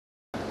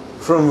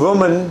From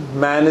woman,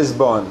 man is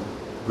born.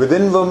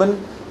 Within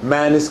woman,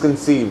 man is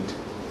conceived.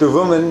 To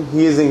woman,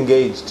 he is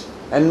engaged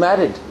and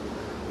married.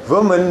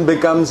 Woman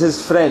becomes his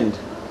friend.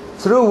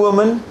 Through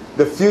woman,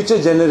 the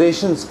future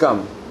generations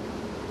come.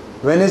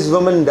 When his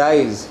woman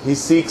dies, he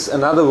seeks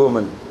another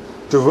woman.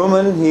 To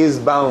woman, he is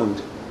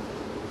bound.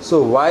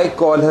 So why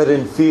call her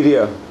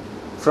inferior?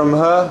 From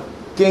her,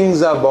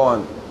 kings are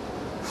born.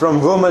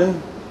 From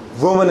woman,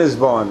 woman is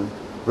born.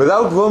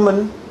 Without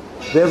woman,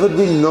 there would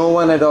be no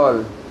one at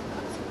all.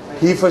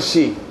 He for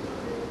she.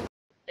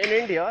 In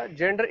India,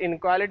 gender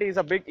inequality is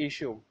a big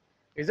issue.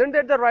 Isn't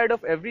that the right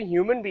of every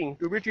human being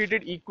to be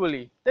treated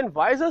equally? Then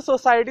why is our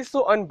society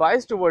so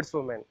unbiased towards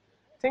women?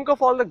 Think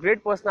of all the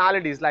great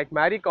personalities like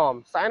Mary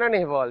Kom, Saina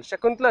Nehwal,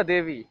 Shakuntala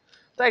Devi.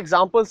 The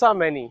examples are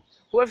many,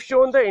 who have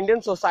shown the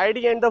Indian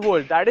society and the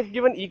world that if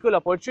given equal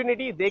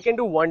opportunity, they can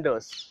do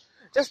wonders.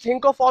 Just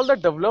think of all the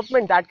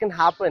development that can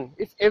happen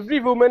if every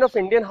woman of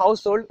Indian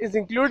household is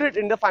included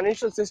in the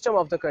financial system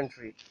of the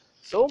country.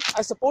 So,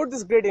 I support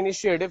this great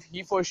initiative,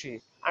 He for She,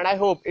 and I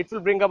hope it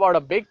will bring about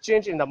a big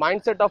change in the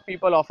mindset of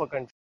people of a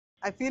country.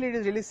 I feel it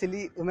is really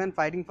silly women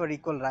fighting for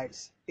equal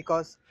rights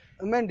because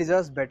women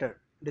deserve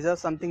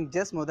something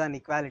just more than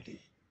equality.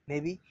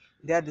 Maybe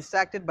they are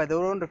distracted by their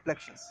own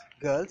reflections.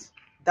 Girls,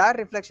 that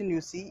reflection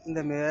you see in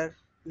the mirror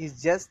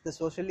is just the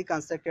socially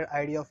constructed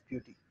idea of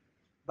beauty.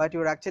 But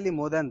you are actually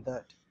more than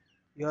that.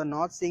 You are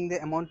not seeing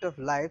the amount of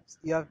lives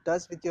you have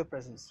touched with your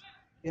presence.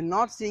 You are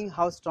not seeing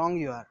how strong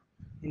you are.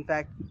 In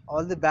fact,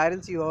 all the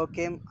battles you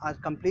overcame are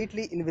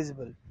completely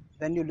invisible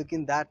when you look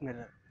in that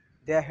mirror.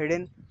 They are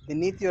hidden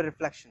beneath your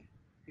reflection.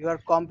 You are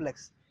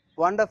complex,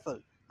 wonderful,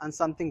 and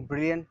something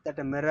brilliant that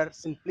a mirror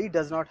simply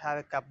does not have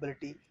a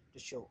capability to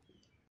show.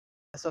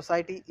 A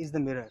society is the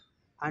mirror,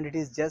 and it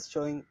is just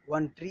showing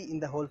one tree in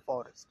the whole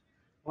forest,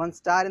 one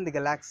star in the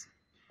galaxy,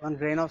 one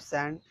grain of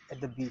sand at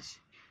the beach.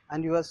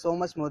 And you are so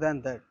much more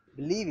than that.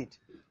 Believe it,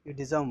 you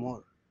deserve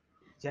more.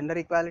 Gender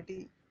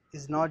equality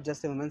is not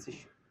just a women's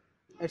issue.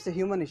 It's a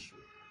human issue.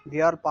 We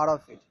are part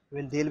of it.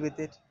 We'll deal with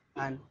it,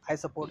 and I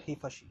support he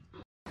for she.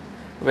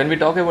 When we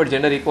talk about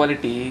gender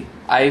equality,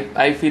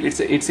 I feel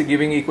it's a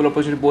giving equal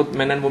opportunity to both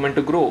men and women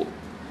to grow,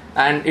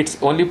 and it's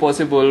only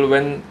possible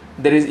when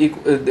there is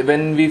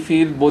when we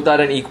feel both are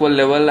an equal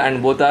level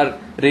and both are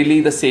really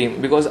the same.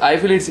 Because I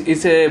feel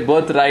it's a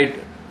birthright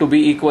to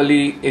be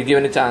equally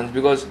given a chance,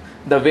 because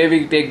the way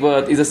we take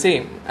birth is the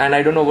same, and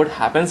I don't know what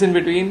happens in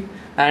between,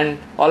 and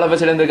all of a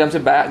sudden there comes a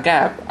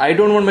gap. I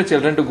don't want my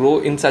children to grow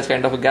in such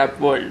kind of a gap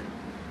world.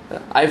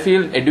 I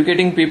feel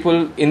educating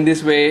people in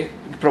this way,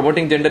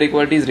 promoting gender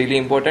equality is really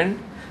important,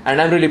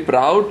 and I'm really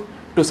proud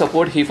to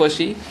support he for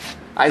she.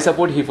 I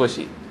support he for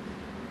she.